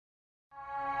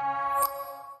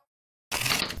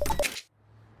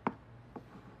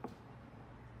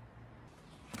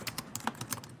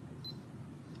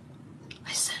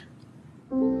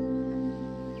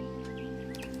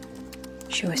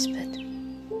She whispered,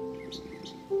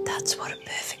 "That's what a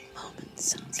perfect moment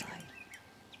sounds like."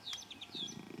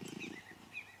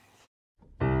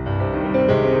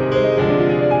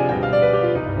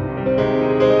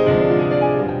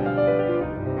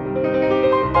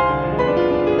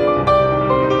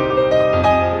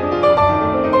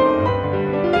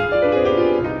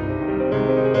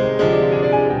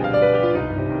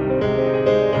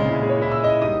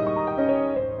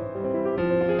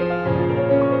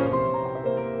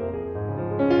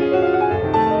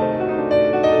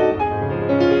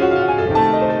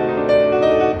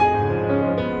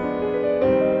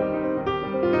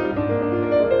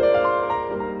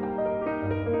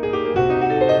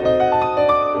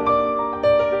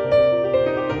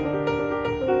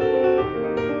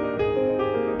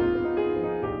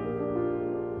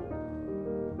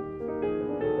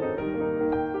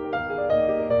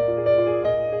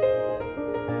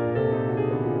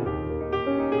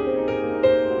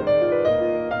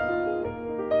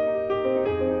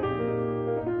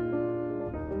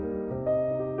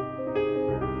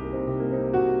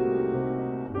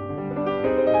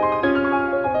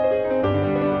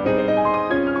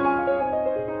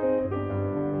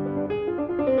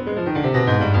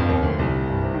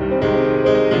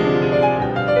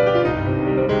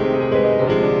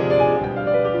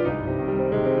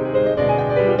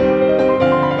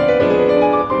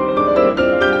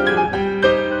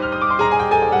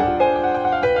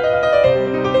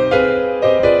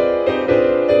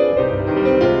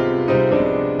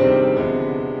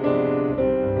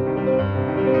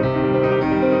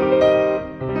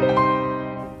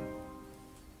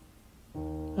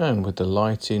 And with the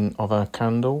lighting of our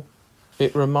candle,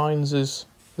 it reminds us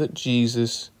that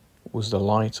Jesus was the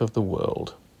light of the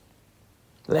world.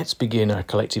 Let's begin our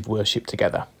collective worship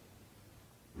together.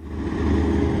 Good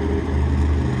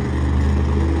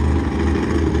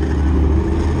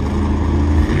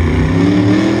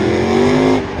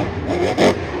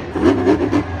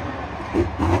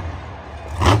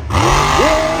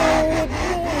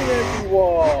morning,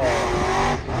 everyone.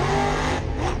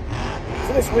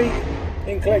 So this week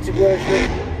in collective worship,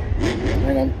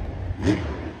 hang on.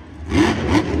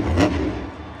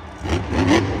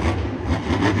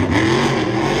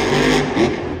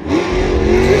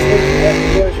 This week in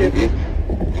collective worship,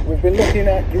 we've been looking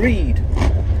at greed.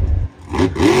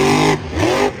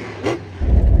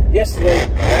 Yesterday,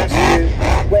 I asked you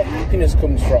where happiness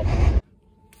comes from.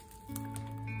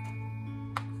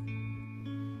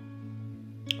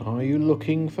 Are you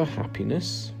looking for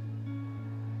happiness?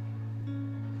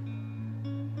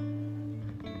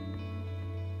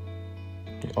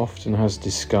 It often has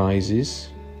disguises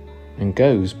and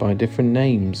goes by different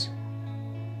names.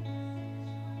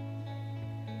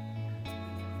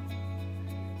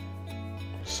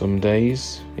 Some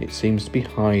days it seems to be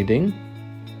hiding,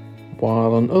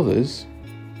 while on others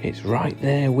it's right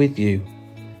there with you,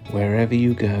 wherever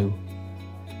you go.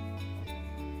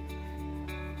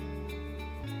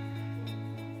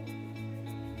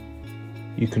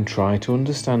 You can try to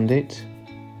understand it,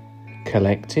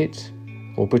 collect it,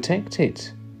 or protect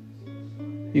it.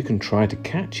 You can try to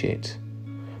catch it,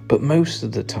 but most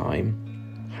of the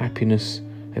time, happiness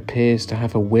appears to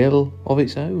have a will of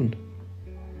its own.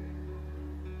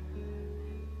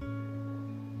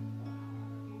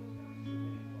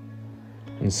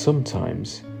 And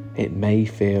sometimes it may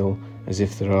feel as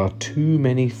if there are too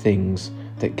many things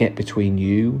that get between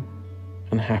you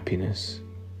and happiness.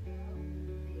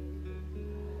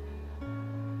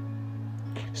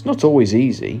 It's not always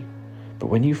easy, but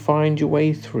when you find your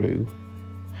way through,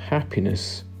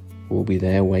 happiness will be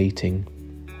there waiting.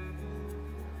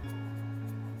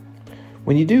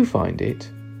 When you do find it,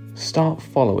 start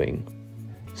following.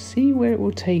 See where it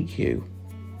will take you.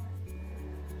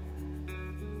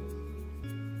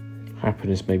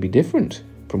 Happiness may be different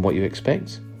from what you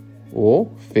expect, or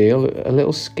feel a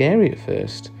little scary at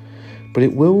first, but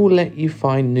it will let you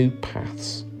find new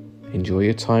paths, enjoy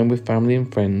your time with family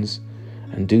and friends,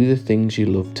 and do the things you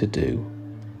love to do.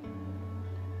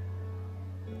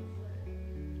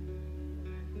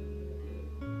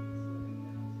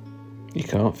 You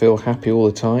can't feel happy all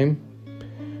the time.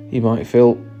 You might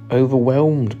feel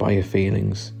overwhelmed by your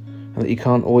feelings and that you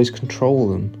can't always control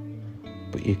them,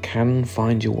 but you can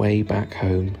find your way back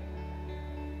home.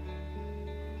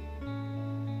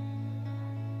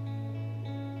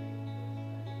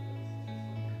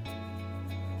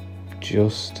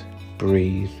 Just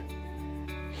breathe.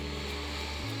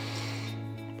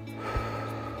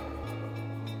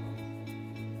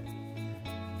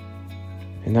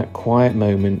 In that quiet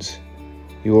moment,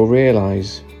 you will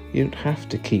realise you don't have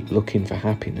to keep looking for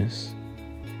happiness.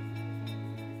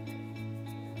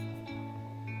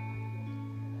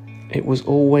 It was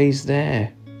always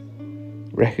there.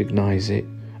 Recognize it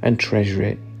and treasure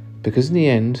it, because in the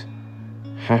end,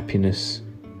 happiness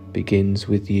begins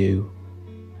with you.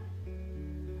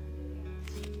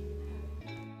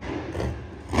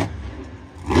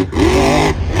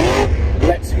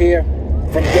 Let's hear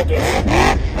from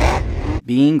Douglas.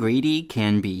 Being greedy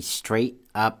can be straight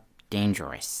up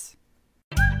dangerous.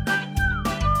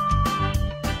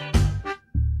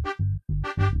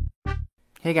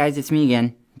 Hey guys, it's me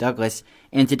again, Douglas,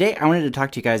 and today I wanted to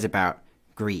talk to you guys about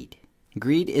greed.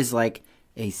 Greed is like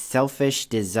a selfish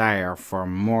desire for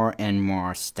more and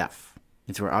more stuff.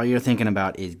 It's where all you're thinking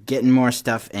about is getting more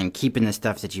stuff and keeping the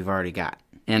stuff that you've already got.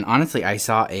 And honestly, I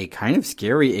saw a kind of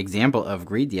scary example of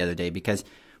greed the other day because,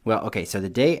 well, okay, so the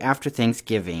day after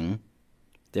Thanksgiving,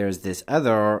 there's this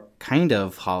other kind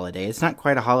of holiday. It's not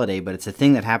quite a holiday, but it's a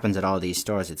thing that happens at all these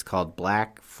stores. It's called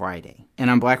Black Friday.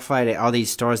 And on Black Friday, all these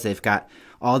stores, they've got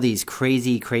all these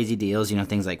crazy deals, you know,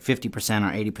 things like 50%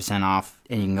 or 80% off,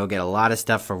 and you can go get a lot of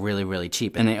stuff for really, really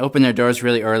cheap. And they open their doors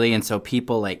really early, and so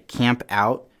people like camp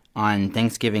out on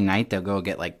Thanksgiving night. They'll go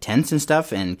get like tents and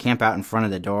stuff and camp out in front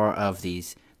of the door of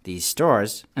these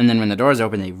stores. And then when the doors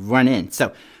open, they run in.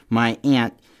 So my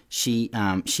aunt, she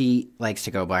likes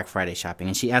to go Black Friday shopping,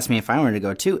 and she asked me if I wanted to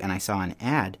go too, and I saw an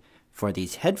ad for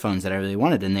these headphones that I really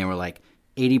wanted, and they were like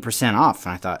 80% off,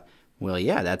 and I thought, well,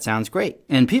 yeah, that sounds great.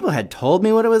 And people had told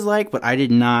me what it was like, but I did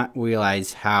not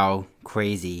realize how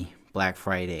crazy Black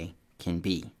Friday can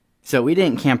be. So we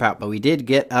didn't camp out, but we did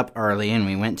get up early, and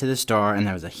we went to the store, and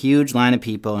there was a huge line of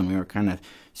people, and we were kind of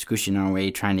scooshing our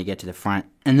way trying to get to the front.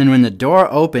 And then when the door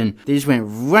opened, they just went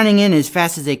running in as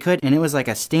fast as they could, and it was like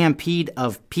a stampede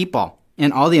of people.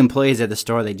 And all the employees at the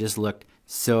store, they just looked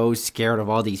so scared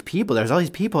of all these people. There's all these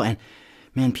people, and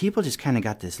man, people just kind of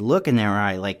got this look in their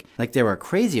eye like they were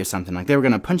crazy or something, like they were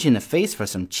going to punch you in the face for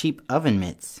some cheap oven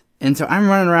mitts. And so I'm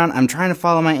running around, I'm trying to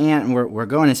follow my aunt, and we're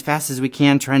going as fast as we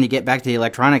can, trying to get back to the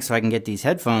electronics so I can get these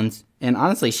headphones. And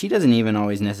honestly, she doesn't even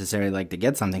always necessarily like to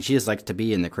get something. She just likes to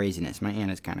be in the craziness. My aunt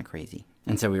is kind of crazy.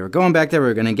 And so we were going back there, we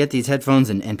were going to get these headphones,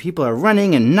 and people are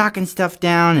running and knocking stuff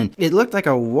down, and it looked like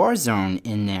a war zone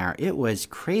in there. It was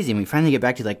crazy. And we finally get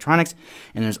back to electronics,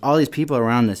 and there's all these people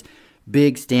around this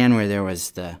big stand where there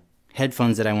was the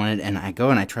headphones that I wanted, and I go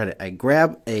and I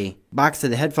grab a box of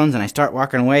the headphones and I start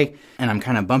walking away, and I'm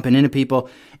kind of bumping into people,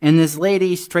 and this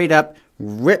lady straight up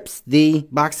rips the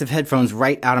box of headphones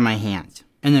right out of my hands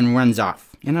and then runs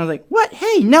off. And I was like, what?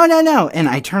 Hey, no. And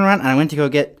I turn around and I went to go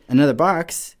get another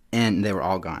box, and they were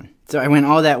all gone. So I went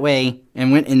all that way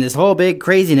and went in this whole big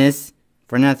craziness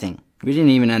for nothing. We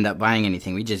didn't even end up buying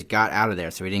anything. We just got out of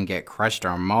there so we didn't get crushed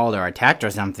or mauled or attacked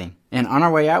or something. And on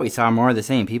our way out, we saw more of the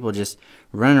same. People just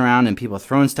running around and people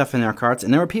throwing stuff in their carts.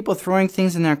 And there were people throwing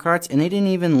things in their carts, and they didn't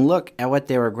even look at what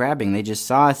they were grabbing. They just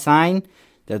saw a sign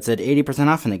that said 80%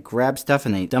 off, and they grab stuff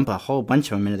and they dump a whole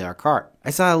bunch of them into their cart.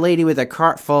 I saw a lady with a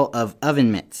cart full of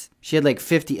oven mitts. She had like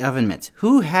 50 oven mitts.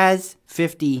 Who has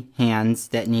 50 hands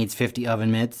that needs 50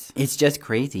 oven mitts? It's just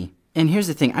crazy. And here's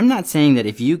the thing, I'm not saying that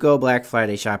if you go Black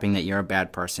Friday shopping that you're a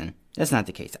bad person. That's not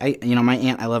the case. My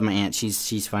aunt, I love my aunt.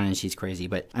 She's fun and she's crazy,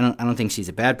 but I don't think she's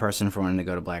a bad person for wanting to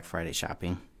go to Black Friday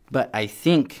shopping. But I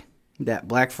think that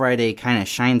Black Friday kind of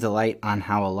shines a light on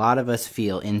how a lot of us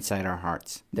feel inside our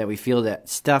hearts. That we feel that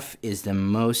stuff is the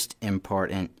most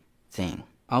important thing.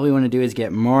 All we want to do is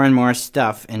get more and more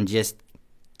stuff and just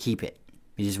keep it.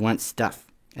 We just want stuff.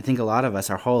 I think a lot of us,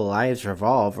 our whole lives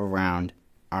revolve around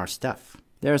our stuff.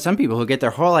 There are some people who get their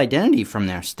whole identity from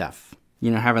their stuff. You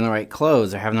know, having the right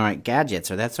clothes or having the right gadgets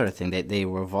or that sort of thing. They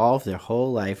revolve their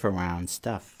whole life around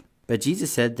stuff. But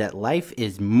Jesus said that life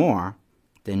is more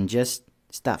than just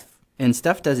stuff. And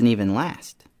stuff doesn't even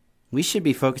last. We should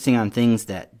be focusing on things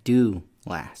that do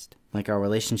last, like our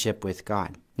relationship with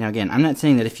God. Now again, I'm not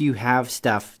saying that if you have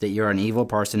stuff that you're an evil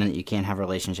person and that you can't have a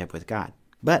relationship with God.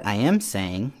 But I am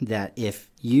saying that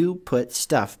if you put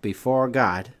stuff before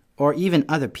God, or even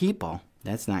other people,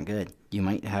 that's not good. You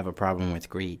might have a problem with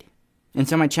greed. And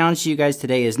so my challenge to you guys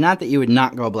today is not that you would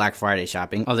not go Black Friday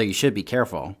shopping, although you should be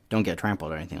careful. Don't get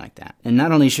trampled or anything like that. And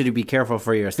not only should you be careful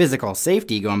for your physical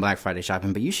safety going Black Friday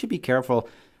shopping, but you should be careful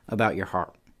about your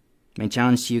heart. My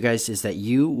challenge to you guys is that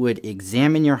you would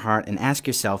examine your heart and ask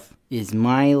yourself, is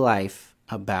my life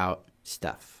about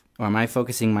stuff? Or am I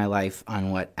focusing my life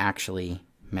on what actually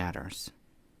matters?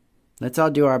 Let's all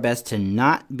do our best to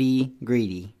not be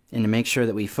greedy and to make sure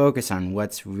that we focus on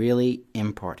what's really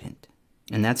important.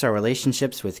 And that's our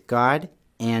relationships with God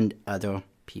and other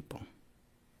people.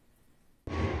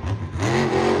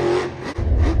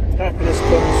 Happiness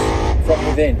comes from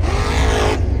within.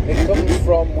 It comes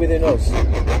from within us.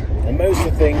 And most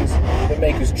of the things that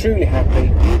make us truly happy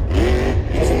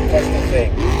doesn't cost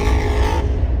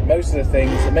of the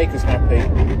things that make us happy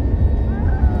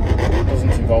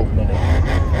doesn't involve money.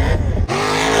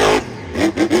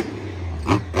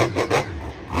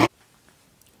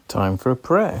 Time for a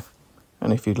prayer.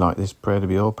 And if you'd like this prayer to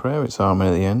be your prayer, it's Amen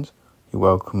at the end. You're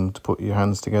welcome to put your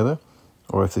hands together.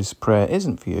 Or if this prayer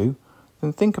isn't for you,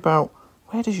 then think about,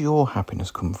 where does your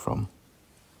happiness come from?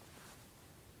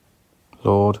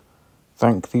 Lord,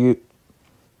 thank you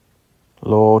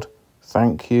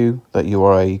that you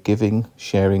are a giving,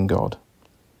 sharing God.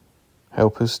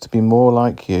 Help us to be more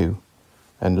like you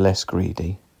and less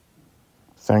greedy.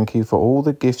 Thank you for all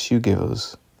the gifts you give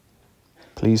us.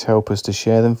 Please help us to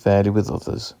share them fairly with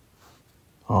others.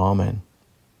 Amen.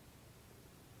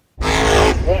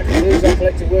 Well, that concludes our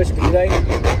collective worship for today.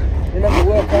 Remember,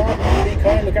 work hard, be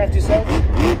kind, look after yourself.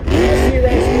 I'll see you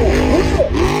around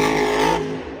school.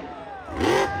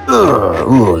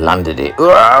 Ooh, landed it.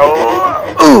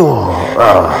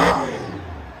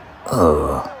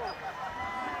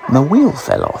 My wheel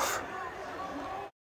fell off.